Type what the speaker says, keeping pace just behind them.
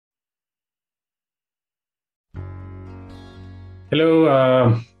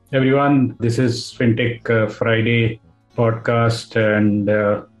Hello, everyone. This is FinTech Friday podcast, and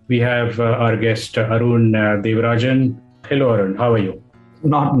we have our guest Arun Devarajan. Hello, Arun. How are you?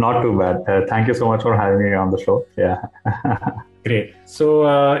 Not too bad. Thank you so much for having me on the show. Yeah. Great. So,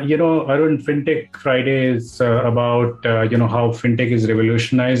 Arun, FinTech Friday is about how FinTech is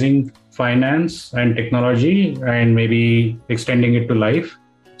revolutionizing finance and technology, and maybe extending it to life,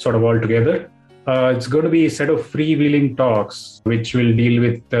 sort of all together. It's going to be a set of freewheeling talks, which will deal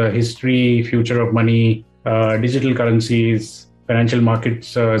with history, future of money, digital currencies, financial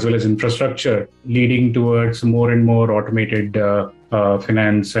markets, as well as infrastructure, leading towards more and more automated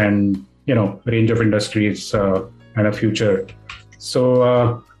finance and range of industries and a future.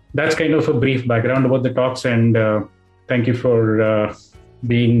 So that's kind of a brief background about the talks, and thank you for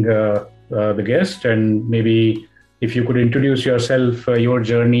being the guest. And maybe if you could introduce yourself, your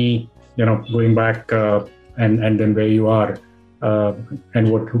journey, going back and then where you are, and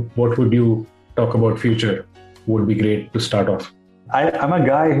what would you talk about future would be great to start off. I'm a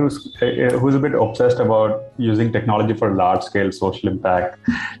guy who's a bit obsessed about using technology for large-scale social impact.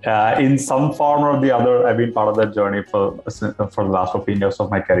 In some form or the other, I've been part of that journey for the last 15 years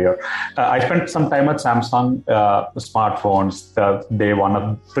of my career. I spent some time at Samsung smartphones, day one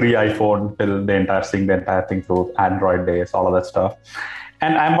of pre-iPhone till the entire thing through Android days, all of that stuff.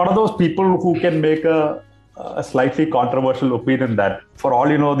 And I'm one of those people who can make a slightly controversial opinion that, for all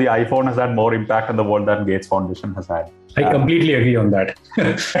you know, the iPhone has had more impact on the world than Gates Foundation has had. I completely agree on that.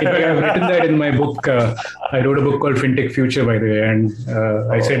 In fact, I've written that in my book. I wrote a book called FinTech Future, by the way, and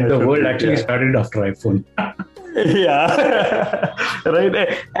I said the world actually started after iPhone. Yeah,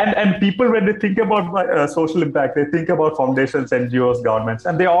 right. And people, when they think about social impact, they think about foundations, NGOs, governments,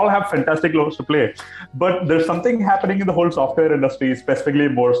 and they all have fantastic roles to play. But there's something happening in the whole software industry, specifically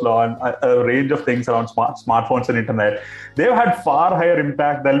Moore's law and a range of things around smartphones and internet. They've had far higher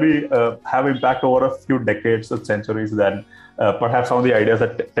impact. They'll have impact over a few decades or centuries than perhaps some of the ideas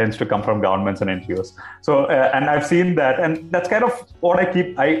that tends to come from governments and NGOs. So, and I've seen that, and that's kind of what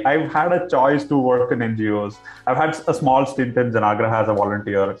I've had a choice to work in NGOs. I've had a small stint in Janagra as a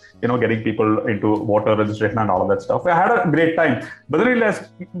volunteer, getting people into voter registration and all of that stuff. I had a great time. But then realized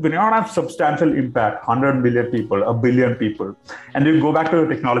when you don't have substantial impact, 100 million people, a billion people, and you go back to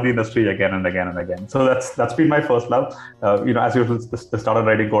the technology industry again and again and again. So that's been my first love. As usual, started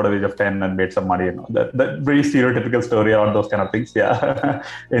writing code at the age of 10 and made some money. That very stereotypical story around those kind of things. Yeah.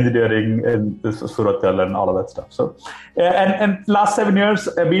 Engineering and Surathkal and all of that stuff. So, and last 7 years,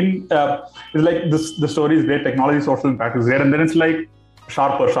 I've been, it's like the story is great, technology, social impact is great. And then it's like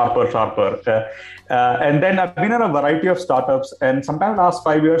sharper. And then I've been in a variety of startups, and sometime last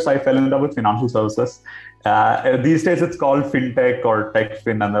 5 years, I fell in love with financial services. These days, it's called FinTech or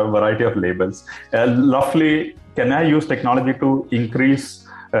TechFin and a variety of labels. Roughly, can I use technology to increase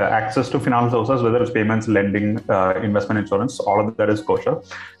access to financial services, whether it's payments, lending, investment insurance, all of that is kosher.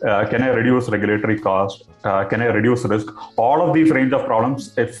 Can I reduce regulatory cost? Can I reduce risk? All of these range of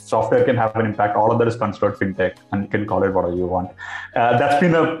problems, if software can have an impact, all of that is considered fintech, and you can call it whatever you want. That's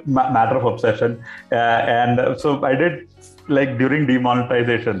been a matter of obsession. And so I did, like during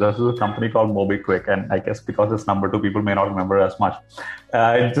demonetization, this is a company called MobiKwik, and I guess because it's number 2, people may not remember as much.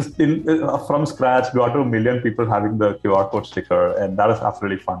 From scratch, got to 1 million people having the QR code sticker, and that is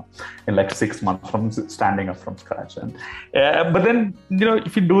absolutely fun in like 6 months from standing up from scratch. And but then,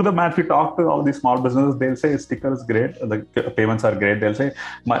 if you do the math, if you talk to all these small businesses, they'll say sticker is great, the payments are great. They'll say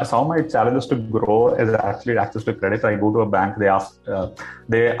some of my challenges to grow is actually access to credit. I go to a bank, they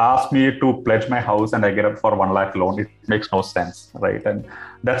ask me to pledge my house, and I get up for 1 lakh loan. It makes no sense, right? And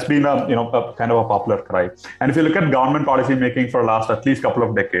that's been a kind of a popular cry. And if you look at government policy making for the last at least couple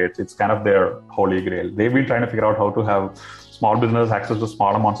of decades, it's kind of their holy grail. They've been trying to figure out how to have small business access to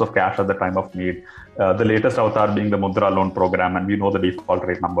small amounts of cash at the time of need. The latest avatar being the Mudra loan program, and we know the default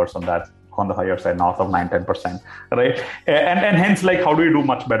rate numbers on that on the higher side, north of 9-10%, right? And hence, like, how do we do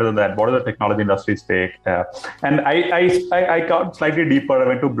much better than that? What do the technology industries take? And I got slightly deeper. I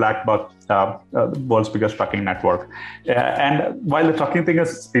went to BlackBuck, the world's biggest trucking network. And while the trucking thing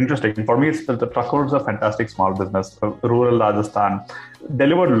is interesting, for me, the truckers is a fantastic small business. Rural Rajasthan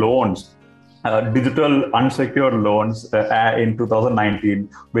delivered loans, digital unsecured loans in 2019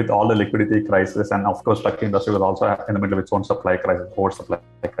 with all the liquidity crisis, and of course trucking industry was also in the middle of its own supply crisis, oversupply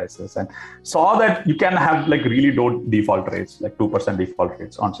crisis, and saw that you can have like really low default rates, like 2% default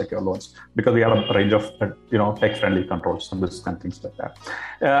rates on secure loans, because we have a range of tech friendly controls and this and things like that.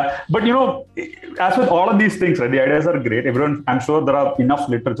 But as with all of these things, right, the ideas are great. Everyone, I'm sure there are enough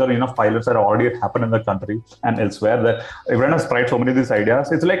literature, enough pilots that have already happened in the country and elsewhere that everyone has tried so many of these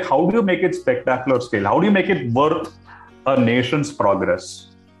ideas. It's like, how do you make it spectacular scale? How do you make it worth a nation's progress.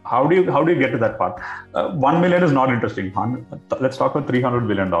 How do you get to that part? 1 million is not interesting. Let's talk about $300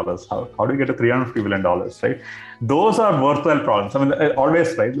 billion. How do you get to $350 billion, right? Those are worthwhile problems. I mean,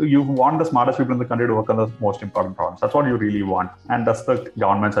 always, right? You want the smartest people in the country to work on the most important problems. That's what you really want. And that's the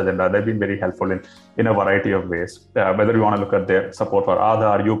government's agenda. They've been very helpful in a variety of ways. Whether you want to look at their support for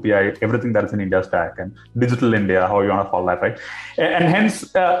Aadhaar, UPI, everything that is in India stack, and Digital India, how you want to follow that, right? And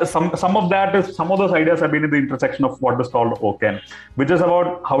hence, some of those ideas have been in the intersection of what is called OCEN, which is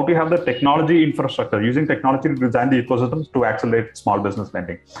about how to have the technology infrastructure, using technology to design the ecosystems to accelerate small business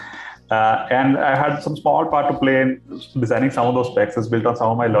lending. And I had some small part to play in designing some of those specs. It's built on some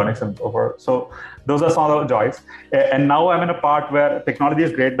of my learnings and over. So those are some of the joys. And now I'm in a part where technology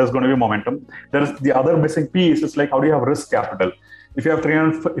is great. There's going to be momentum. There is the other missing piece. It's like, how do you have risk capital? If you have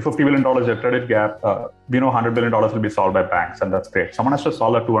 $350 billion of credit gap, $100 billion will be solved by banks, and that's great. Someone has to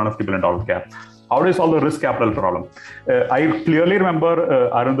solve a $250 billion gap. How do you solve the risk capital problem? I clearly remember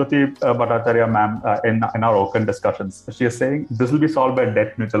Arundhati Bhattacharya ma'am in our open discussions. She is saying this will be solved by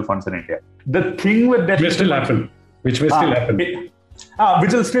debt mutual funds in India. The thing with debt which will still happen. Which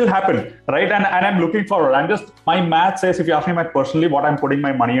will still happen, right? And I'm looking forward. My math says, if you ask me personally, what I'm putting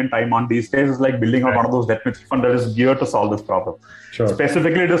my money and time on these days is like building out one of those debt mutual funds that is geared to solve this problem. Sure.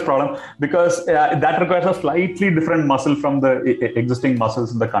 Specifically this problem, because that requires a slightly different muscle from the existing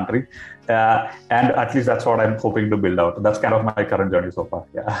muscles in the country. And at least that's what I'm hoping to build out. That's kind of my current journey so far.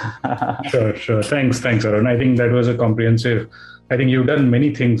 Yeah. Sure. Thanks, Arun. I think that was a comprehensive. I think you've done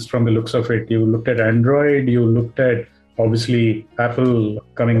many things from the looks of it. You looked at Android, you looked at obviously Apple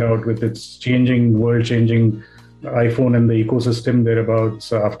coming out with its world-changing iPhone and the ecosystem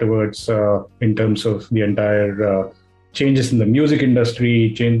thereabouts afterwards in terms of the entire changes in the music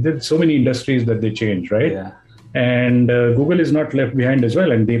industry. There's so many industries that they change, right? Yeah. And Google is not left behind as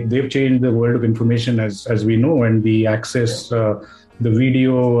well. And they've changed the world of information as we know, and the access, the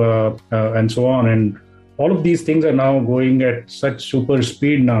video and so on. And all of these things are now going at such super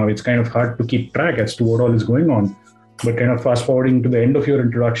speed now. It's kind of hard to keep track as to what all is going on. But kind of fast forwarding to the end of your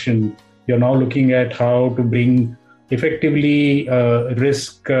introduction, you're now looking at how to bring effectively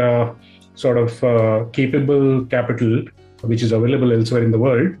risk capable capital, which is available elsewhere in the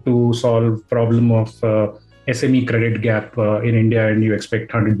world, to solve problem of SME credit gap in India, and you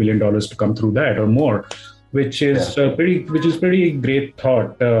expect $100 billion to come through that or more, which is pretty great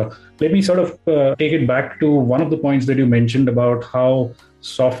thought. Let me sort of take it back to one of the points that you mentioned about how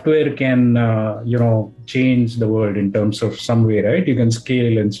software can, change the world in terms of some way, right? You can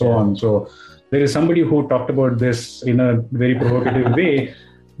scale and so on. So there is somebody who talked about this in a very provocative way,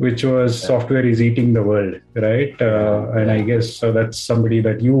 which was software is eating the world, right? And I guess that's somebody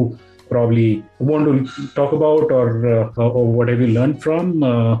that you probably want to talk about, or what have you learned from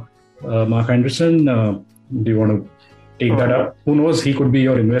Mark Anderson? Do you want to take that up? Who knows? He could be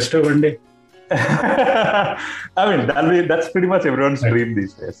your investor one day. I mean, that's pretty much everyone's dream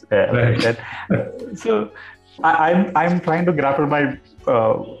these days. Right. So I'm trying to grapple grapple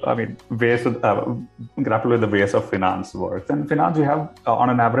with the ways of finance works. And finance, you have on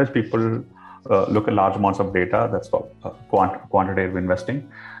an average, people look at large amounts of data. That's called quantitative investing.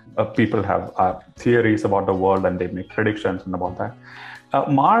 People have theories about the world, and they make predictions and about that.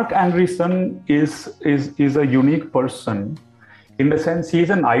 Mark Andreessen is a unique person. In the sense, he's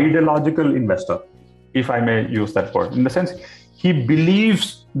an ideological investor, if I may use that word. In the sense, he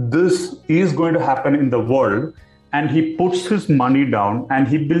believes this is going to happen in the world, and he puts his money down and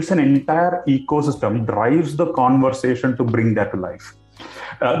he builds an entire ecosystem, drives the conversation to bring that to life.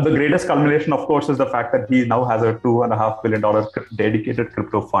 The greatest culmination, of course, is the fact that he now has a $2.5 billion dedicated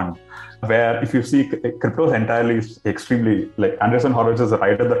crypto fund, where if you see crypto is entirely extremely, like Andreessen Horowitz is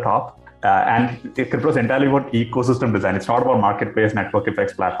right at the top. And crypto is entirely about ecosystem design. It's not about marketplace, network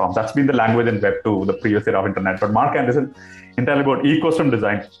effects, platforms. That's been the language in Web2, the previous era of internet. But Mark Andreessen entirely about ecosystem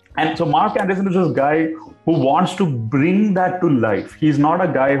design. And so Mark Andreessen is this guy who wants to bring that to life. He's not a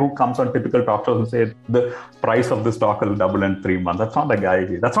guy who comes on typical talk shows and says the price of this stock will double in 3 months. That's not the guy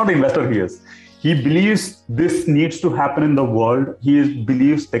he is. That's not the investor he is. He believes this needs to happen in the world. He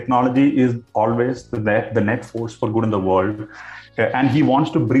believes technology is always the net force for good in the world. And he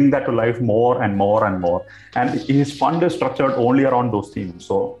wants to bring that to life more and more and more. And his fund is structured only around those themes.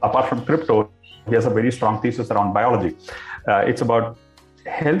 So apart from crypto, he has a very strong thesis around biology. It's about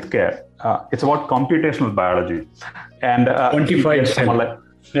healthcare. It's about computational biology. And quantified cell.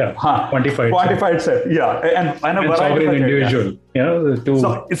 Yeah, quantified. Quantified set. Yeah, and a variety sovereign of individual.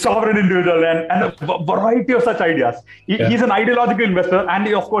 So it's sovereign individual and a variety of such ideas. He's an ideological investor, and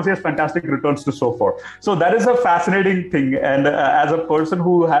of course he has fantastic returns to show for. So that is a fascinating thing. And as a person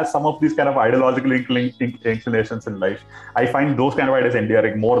who has some of these kind of ideological inclinations in life, I find those kind of ideas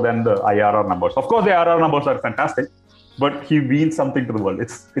endearing more than the IRR numbers. Of course, the IRR numbers are fantastic, but he means something to the world.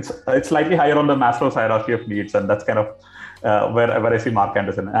 It's slightly higher on the Maslow's hierarchy of needs, and that's kind of where I see Mark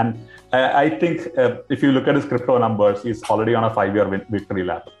Anderson. And I think if you look at his crypto numbers, he's already on a 5-year victory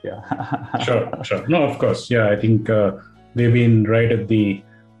lap. Yeah. Sure. No, of course. Yeah, I think they've been right at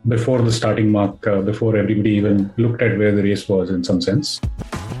before the starting mark, before everybody even looked at where the race was in some sense.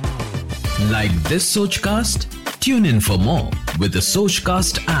 Like this Sochcast? Tune in for more with the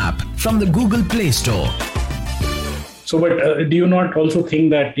Sochcast app from the Google Play Store. So, but do you not also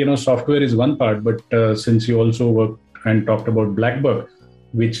think that, software is one part, but since you also worked and talked about BlackBuck,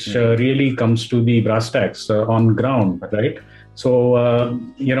 which really comes to the brass tacks on ground, right? So,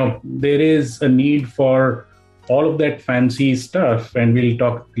 there is a need for all of that fancy stuff. And we'll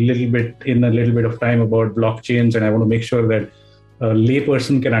talk in a little bit of time about blockchains. And I want to make sure that a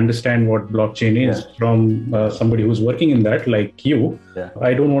layperson can understand what blockchain is from somebody who's working in that, like you. Yeah.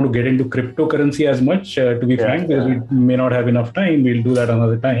 I don't want to get into cryptocurrency as much, to be frank, because we may not have enough time. We'll do that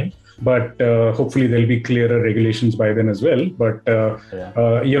another time. But hopefully there'll be clearer regulations by then as well. But,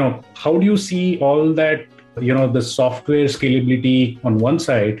 how do you see all that, the software scalability on one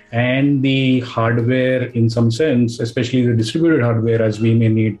side and the hardware in some sense, especially the distributed hardware as we may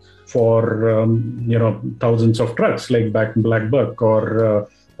need for, thousands of trucks like BlackBuck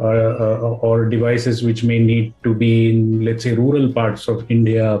or devices which may need to be in, let's say, rural parts of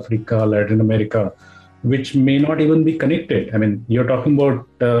India, Africa, Latin America, which may not even be connected. I mean, you're talking about,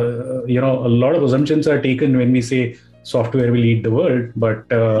 a lot of assumptions are taken when we say software will eat the world, but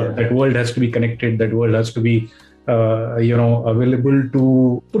that world has to be connected. That world has to be, available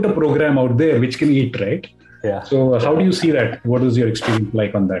to put a program out there which can eat, right? Yeah. So how do you see that? What is your experience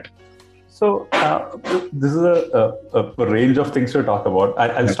like on that? So this is a range of things to talk about.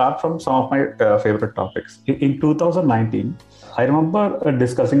 I'll start from some of my favorite topics. In 2019, I remember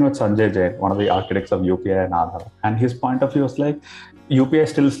discussing with Sanjay Jain, one of the architects of UPI and Aadhaar, and his point of view was like, UPI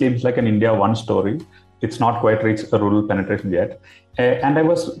still seems like an India one story. It's not quite reached a rural penetration yet. And I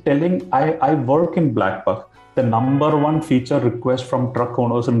was telling, I work in BlackBuck. The number one feature request from truck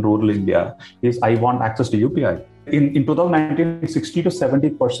owners in rural India is, I want access to UPI. In 2019, 60 to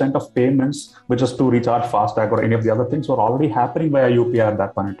 70% of payments, which is to recharge FASTag or any of the other things, were already happening via UPI at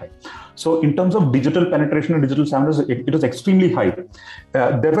that point in time. So in terms of digital penetration and digital standards, it was extremely high.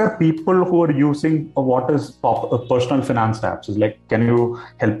 There were people who were using what is personal finance apps. It's like, can you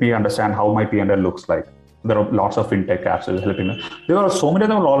help me understand how my P&L looks like? There are lots of fintech apps that are helping them. There are so many of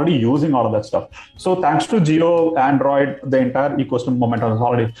them are already using all of that stuff. So thanks to Jio, Android, the entire ecosystem momentum is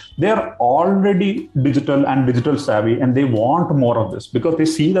already, they're already digital and digital savvy, and they want more of this because they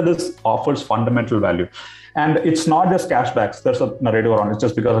see that this offers fundamental value. And it's not just cashbacks. There's a narrative around it. It's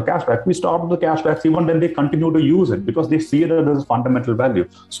just because of cashback. We start with the cashbacks, even then they continue to use it because they see that there's fundamental value.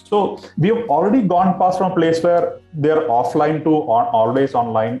 So we have already gone past from a place where they're offline to always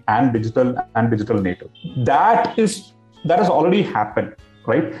online and digital native. That has already happened,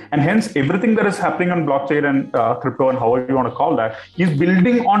 right? And hence everything that is happening on blockchain and crypto and however you want to call that is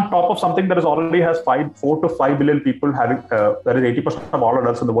building on top of something that is already has 4 to 5 billion people having, that is 80% of all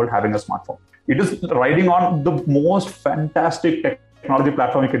adults in the world having a smartphone. It is riding on the most fantastic technology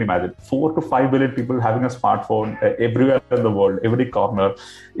platform you can imagine. 4 to 5 billion people having a smartphone everywhere in the world, every corner.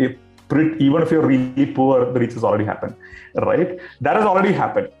 Even if you're really poor, the reach has already happened, right? That has already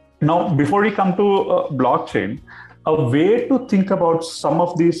happened. Now, before we come to blockchain, a way to think about some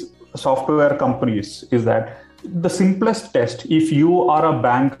of these software companies is that the simplest test, if you are a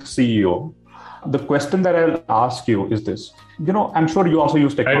bank CEO, the question that I'll ask you is this. I'm sure you also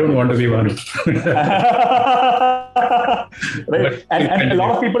use technology. I don't want to be one. Right? And a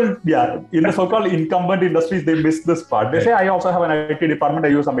lot of people, in the so-called incumbent industries, they miss this part. They say, I also have an IT department. I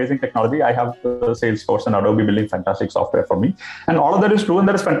use amazing technology. I have Salesforce and Adobe building fantastic software for me. And all of that is true, and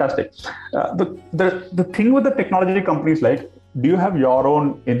that is fantastic. The thing with the technology companies, like, do you have your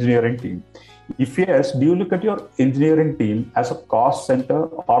own engineering team? If yes, do you look at your engineering team as a cost center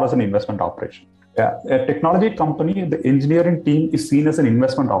or as an investment operation? A technology company, the engineering team is seen as an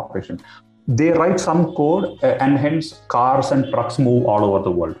investment operation. They write some code and hence cars and trucks move all over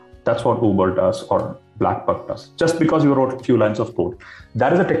the world. That's what Uber does or BlackBuck does. Just because you wrote a few lines of code.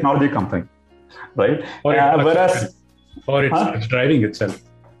 That is a technology company, right? Or it's driving itself.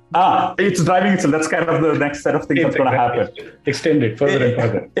 It's driving itself. That's kind of the next set of things that's going to happen. Extend it further and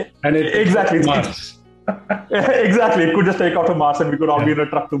further. And exactly. Exactly. It could just take out to Mars and we could all be in a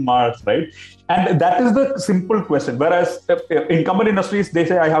truck to Mars, right? And that is the simple question. Whereas incumbent industries, they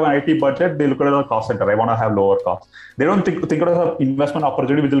say, I have an IT budget. They look at the cost center. I want to have lower cost. They don't think of it as an investment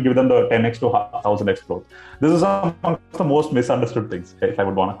opportunity which will give them the 10x to 1000x growth. This is among the most misunderstood things, if I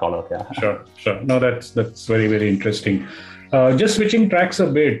would want to call it. Yeah. Sure. No, that's very, very interesting. Just switching tracks a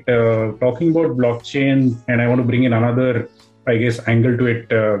bit, talking about blockchain, and I want to bring in another, I guess, angle to it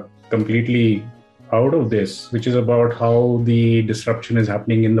completely out of this, which is about how the disruption is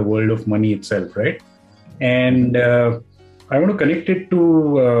happening in the world of money itself, right? And I want to connect it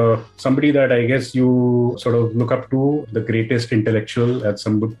to somebody that I guess you sort of look up to, the greatest intellectual, as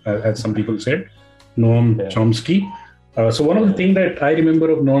some people said, Noam Chomsky. So one of the things that I remember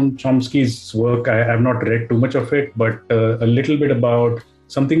of Noam Chomsky's work, I have not read too much of it, but a little bit about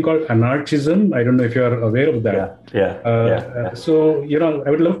something called anarchism. I don't know if you are aware of that. So, I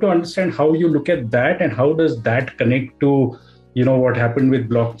would love to understand how you look at that and how does that connect to, what happened with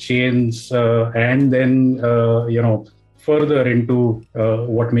blockchains and then, further into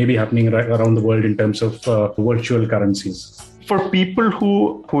what may be happening around the world in terms of virtual currencies. For people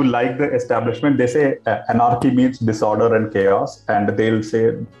who like the establishment, they say anarchy means disorder and chaos, and they'll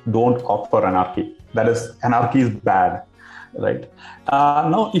say, don't opt for anarchy. That is, anarchy is bad. Right.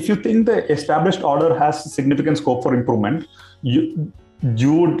 Now, if you think the established order has significant scope for improvement, you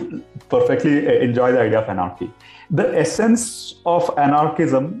would perfectly enjoy the idea of anarchy. The essence of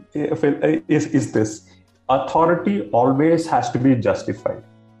anarchism is this: authority always has to be justified.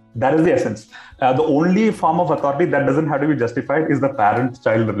 That is the essence. The only form of authority that doesn't have to be justified is the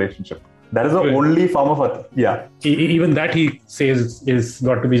parent-child relationship. That is the only form of authority. Even that, he says, is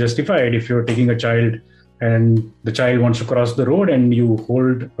got to be justified. If you're taking a child and the child wants to cross the road and you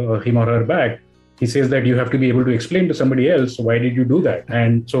hold him or her back, he says that you have to be able to explain to somebody else, why did you do that?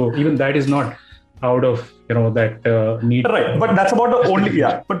 And so even that is not out of, that need. Right. But that's about the only,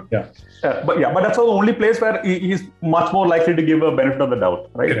 But that's the only place where he's much more likely to give a benefit of the doubt,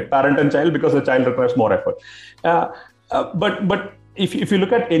 right? Correct. Parent and child, because the child requires more effort. But if you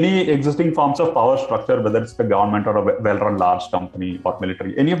look at any existing forms of power structure, whether it's the government or a well-run large company or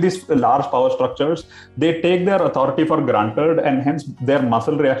military, any of these large power structures, they take their authority for granted, and hence their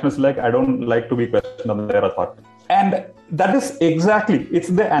muscle reaction is like, I don't like to be questioned on their authority. And that is exactly, it's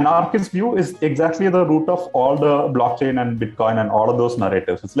the anarchist view is exactly the root of all the blockchain and Bitcoin and all of those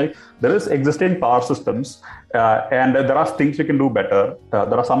narratives. It's like there is existing power systems and there are things we can do better.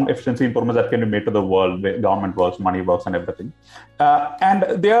 There are some efficiency improvements that can be made to the world, where government works, money works, and everything.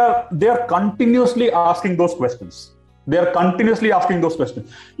 And they are continuously asking those questions. They are continuously asking those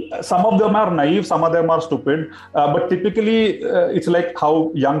questions. Some of them are naive, some of them are stupid. But typically, it's like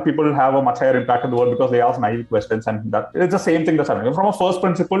how young people have a much higher impact in the world because they ask naive questions. And that it's the same thing that's happening. From a first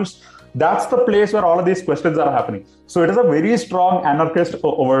principles, that's the place where all of these questions are happening. So it is a very strong anarchist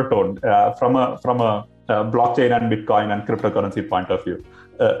overtone from a blockchain and Bitcoin and cryptocurrency point of view.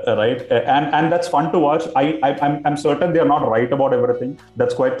 Right, and that's fun to watch. I'm certain they are not right about everything.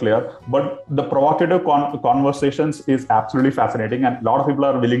 That's quite clear. But the provocative conversations is absolutely fascinating, and a lot of people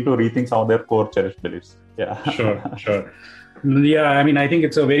are willing to rethink some of their core cherished beliefs. Yeah, sure. Yeah, I mean, I think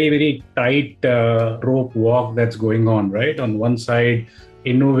it's a very, very tight rope walk that's going on. Right, on one side,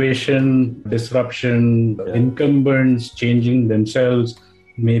 innovation, disruption, incumbents changing themselves,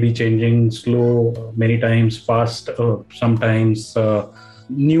 maybe changing slow, many times fast, sometimes.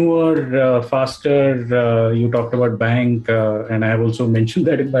 Newer, faster. You talked about bank, and I have also mentioned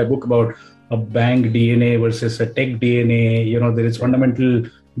that in my book about a bank DNA versus a tech DNA. There is fundamental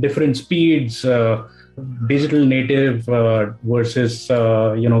different speeds, digital native versus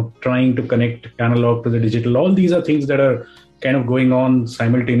trying to connect analog to the digital. All these are things that are kind of going on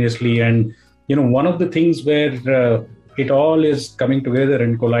simultaneously, and one of the things where it all is coming together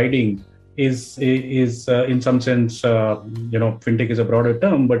and colliding is in some sense, fintech is a broader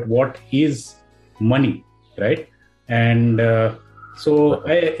term, but what is money, right? And so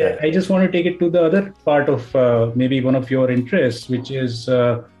I just want to take it to the other part of maybe one of your interests, which is,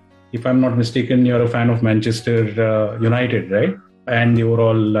 if I'm not mistaken, you're a fan of Manchester United, right? And the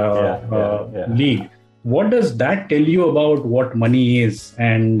overall league. What does that tell you about what money is,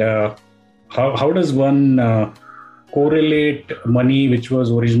 and how does one correlate money, which was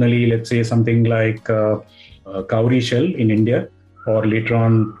originally, let's say, something like cowrie shell in India, or later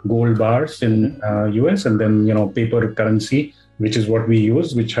on gold bars in US, and then paper currency, which is what we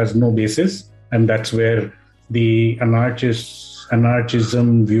use, which has no basis, and that's where the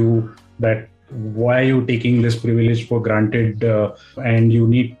anarchism view that why are you taking this privilege for granted? And you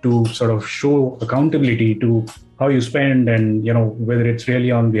need to sort of show accountability to how you spend, and whether it's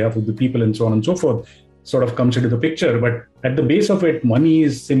really on behalf of the people and so on and so forth, sort of comes into the picture. But at the base of it, money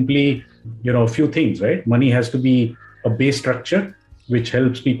is simply a few things, right? Money has to be a base structure which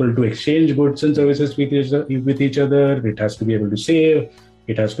helps people to exchange goods and services with each other. It has to be able to save.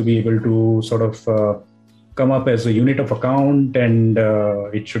 It has to be able to sort of come up as a unit of account, and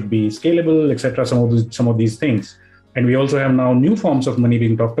it should be scalable, etc. Some of these things. And we also have now new forms of money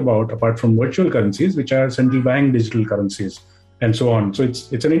being talked about, apart from virtual currencies, which are central bank digital currencies, and so on. So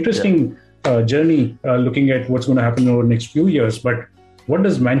it's an interesting journey looking at what's going to happen over the next few years. But what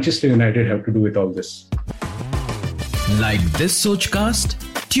does Manchester United have to do with all this? Like this Sochcast?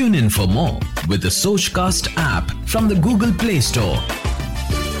 Tune in for more with the Sochcast app from the Google Play Store.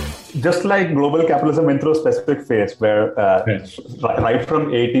 Just like global capitalism went through a specific phase where right from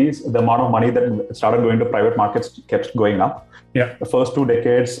 80s, the amount of money that started going to private markets kept going up. Yeah. The first 2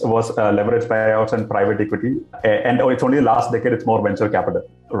 decades was leveraged buyouts and private equity. And it's only the last decade, it's more venture capital,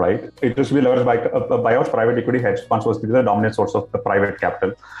 right? It used to be leveraged by buyouts, private equity, hedge funds was the dominant source of the private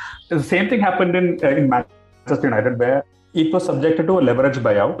capital. The same thing happened in Manchester United, where it was subjected to a leverage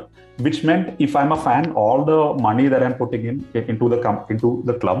buyout, which meant if I'm a fan, all the money that I'm putting into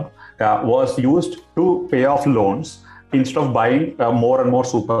the club was used to pay off loans instead of buying more and more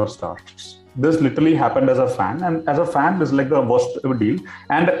superstars. This literally happened as a fan, and as a fan, this is like the worst deal.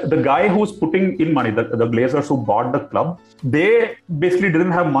 And the guy who's putting in money, the Glazers who bought the club, they basically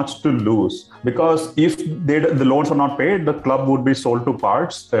didn't have much to lose, because if the loans are not paid, the club would be sold to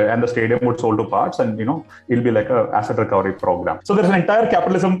parts, and the stadium would sold to parts, and it'll be like a asset recovery program. So there's an entire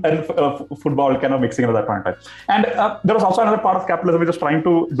capitalism and football kind of mixing at that point in time. And there was also another part of capitalism which was trying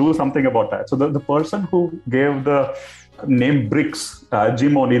to do something about that. So the person who gave the name BRICS,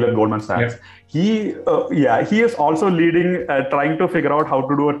 Jim O'Neill at Goldman Sachs. Yeah. He is also leading, trying to figure out how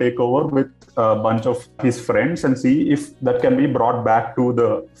to do a takeover with a bunch of his friends and see if that can be brought back to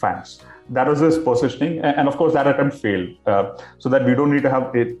the fans. That was his positioning, and of course that attempt failed. So that we don't need to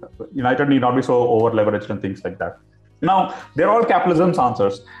have it. United need not be so over leveraged and things like that. Now, they're all capitalism's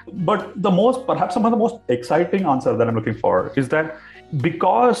answers, but perhaps some of the most exciting answer that I'm looking for is that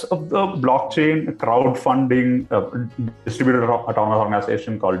because of the blockchain, crowdfunding, distributed autonomous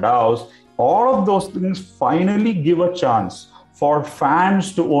organization called DAOs, all of those things finally give a chance for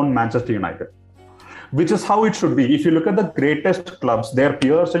fans to own Manchester United, which is how it should be. If you look at the greatest clubs, their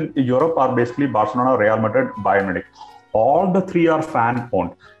peers in Europe are basically Barcelona, Real Madrid, Bayern Munich. All the three are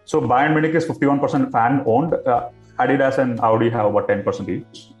fan-owned. So Bayern Munich is 51% fan-owned. Adidas and Audi have about 10%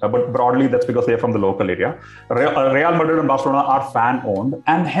 each. But broadly, that's because they're from the local area. Real Madrid and Barcelona are fan-owned,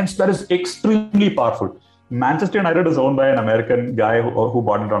 and hence that is extremely powerful. Manchester United is owned by an American guy who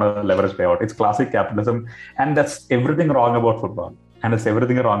bought it on a leverage payout. It's classic capitalism, and that's everything wrong about football. And it's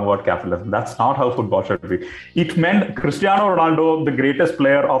everything wrong about capitalism. That's not how football should be. It meant Cristiano Ronaldo, the greatest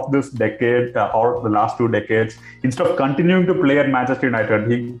player of this decade or the last 2 decades, instead of continuing to play at Manchester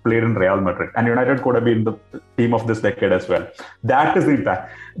United, he played in Real Madrid. And United could have been the team of this decade as well. That is the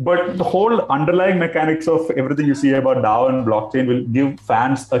impact. But the whole underlying mechanics of everything you see about DAO and blockchain will give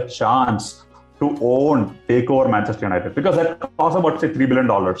fans a chance to take over Manchester United, because that costs about, say, $3 billion.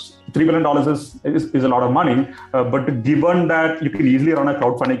 $3 billion is a lot of money, but given that you can easily run a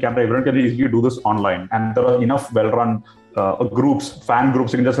crowdfunding campaign, everyone can easily do this online, and there are enough well-run fan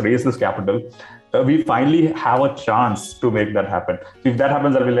groups, you can just raise this capital. We finally have a chance to make that happen. If that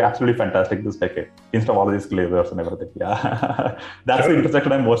happens, that will be absolutely fantastic this decade, instead of all these Glazers and everything. Yeah, that's the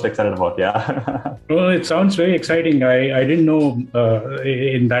intersection I'm most excited about. Yeah. Well, it sounds very exciting. I didn't know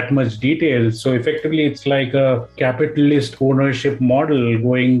in that much detail. So effectively, it's like a capitalist ownership model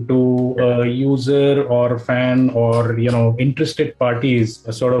going to a user or fan or interested parties,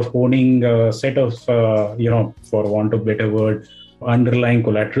 sort of owning a set of for want of a better word, underlying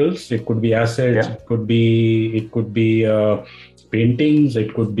collaterals. It could be assets, it could be paintings,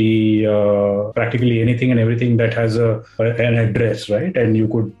 it could be practically anything and everything that has an address, right? And you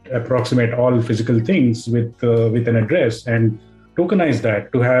could approximate all physical things with an address and tokenize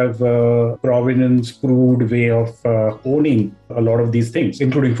that to have a provenance proved way of owning a lot of these things,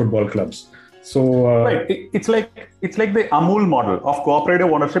 including football clubs. So right. It's like the Amul model of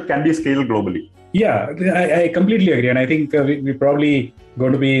cooperative ownership can be scaled globally. Yeah, I completely agree. And I think we're probably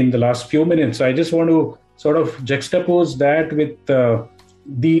going to be in the last few minutes. So I just want to sort of juxtapose that with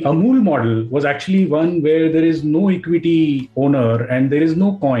the Amul model was actually one where there is no equity owner and there is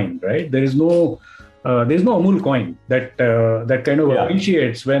no coin, right? There's no Amul coin that kind of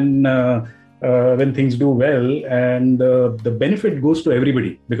appreciates when when things do well, and the benefit goes to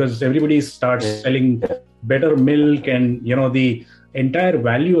everybody because everybody starts selling better milk, and the entire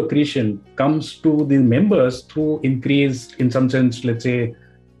value accretion comes to the members through increase, in some sense, let's say,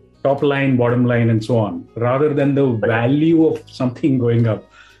 top line, bottom line, and so on, rather than the value of something going up.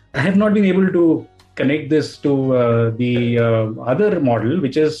 I have not been able to connect this to the other model,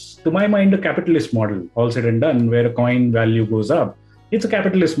 which is, to my mind, a capitalist model, all said and done, where a coin value goes up. It's a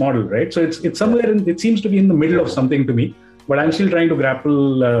capitalist model, right? So it's somewhere, it seems to be in the middle of something to me, but I'm still trying to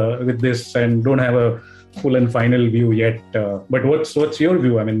grapple with this and don't have a full and final view yet. But what's your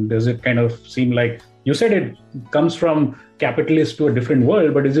view? I mean, does it kind of seem like, you said it comes from capitalist to a different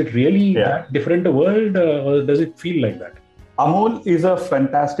world, but is it really that different a world, or does it feel like that? Amul is a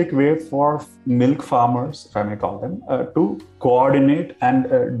fantastic way for milk farmers, if I may call them, to coordinate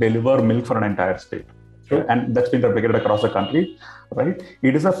and deliver milk for an entire state. Sure. And that's been replicated across the country, right?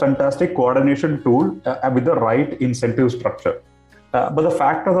 It is a fantastic coordination tool with the right incentive structure. But the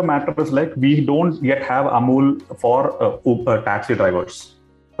fact of the matter is, like, we don't yet have Amul for taxi drivers,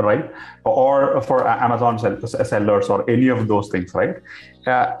 right? Or for Amazon sellers or any of those things, right?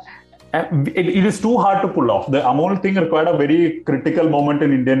 It is too hard to pull off. The Amul thing required a very critical moment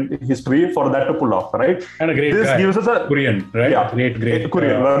in Indian history for that to pull off, right? And a great guy. Gives us a Korean, right? Yeah, great.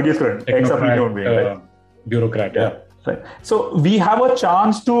 Korean, Varghese Kurian, ex-human being, right? Bureaucrat, yeah. Right. So we have a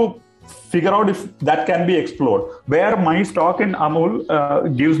chance to figure out if that can be explored. Where my stock in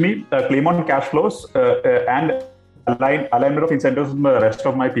Amul gives me a claim on cash flows and alignment of incentives with the rest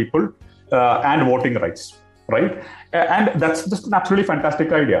of my people and voting rights, right? And that's just an absolutely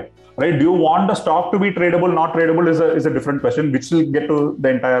fantastic idea, right? Do you want the stock to be tradable, not tradable is a different question, which will get to the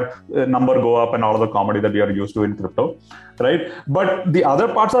entire number go up and all of the comedy that we are used to in crypto, right? But the other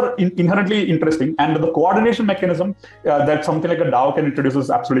parts are inherently interesting, and the coordination mechanism that something like a DAO can introduce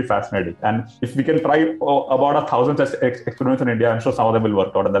is absolutely fascinating. And if we can try about 1,000 experiments in India, I'm sure some of them will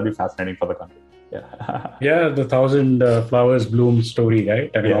work out, and that'll be fascinating for the country. Yeah, the 1,000 flowers bloom story,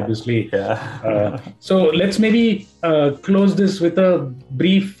 right? I mean, obviously. So let's maybe close this with a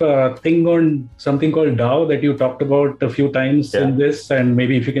brief thing on something called DAO that you talked about a few times in this, and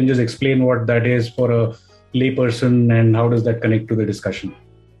maybe if you can just explain what that is for a layperson and how does that connect to the discussion.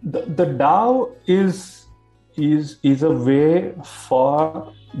 The DAO is a way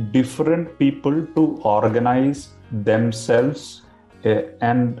for different people to organize themselves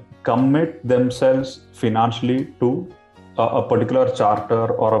and commit themselves financially to a particular charter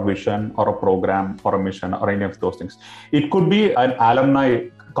or a vision or a program or a mission or any of those things. It could be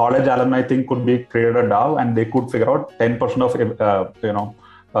an college alumni thing could be created a DAO, and they could figure out 10%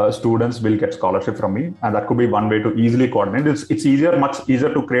 of students will get scholarship from me, and that could be one way to easily coordinate. It's much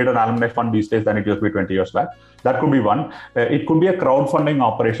easier to create an alumni fund these days than it used to be 20 years back. That could be one. It could be a crowdfunding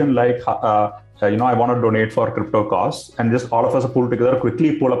operation like I want to donate for crypto costs, and just all of us pull together,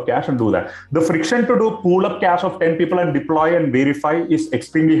 quickly pull up cash and do that. The friction to do pull up cash of 10 people and deploy and verify is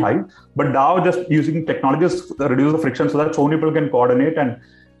extremely high. But DAO, just using technologies, reduce the friction so that so many people can coordinate and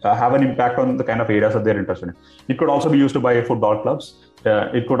have an impact on the kind of areas that they're interested in. It could also be used to buy football clubs.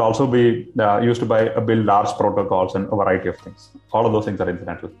 It could also be used to build large protocols and a variety of things. All of those things are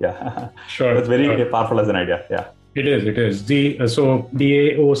incidental. Yeah, sure. It's very powerful as an idea. Yeah, it is. So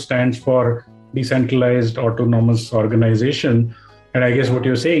DAO stands for Decentralized Autonomous Organization, and I guess what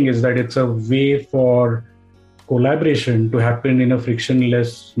you're saying is that it's a way for collaboration to happen in a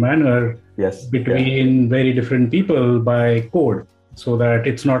frictionless manner between very different people by code, so that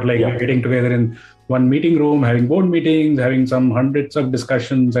it's not like you're getting together in one meeting room, having board meetings, having some hundreds of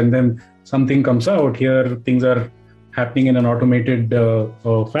discussions, and then something comes out. Here, things are happening in an automated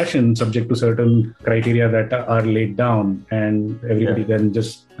fashion, subject to certain criteria that are laid down, and everybody then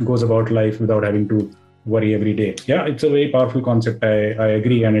just goes about life without having to worry every day. Yeah, it's a very powerful concept. I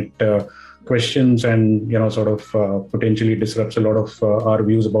agree, and it questions and sort of potentially disrupts a lot of our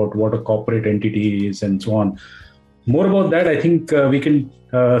views about what a corporate entity is and so on. More about that, I think we can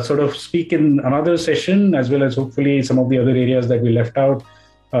sort of speak in another session, as well as hopefully some of the other areas that we left out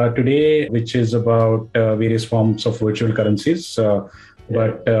today, which is about various forms of virtual currencies.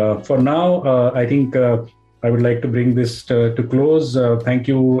 But for now, I think I would like to bring this to close. Thank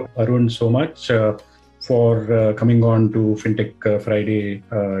you, Arun, so much for coming on to FinTech Friday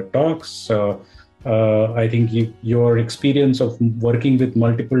Talks. I think your experience of working with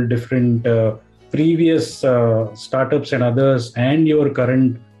multiple different previous startups and others, and your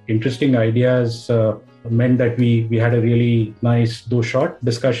current interesting ideas meant that we had a really nice, though short,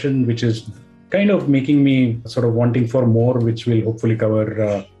 discussion, which is kind of making me sort of wanting for more, which we'll hopefully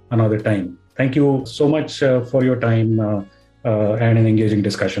cover another time. Thank you so much for your time, and an engaging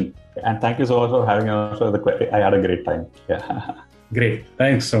discussion. And thank you so much for having us. I had a great time. Yeah. Great.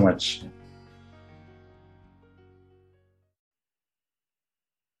 Thanks so much.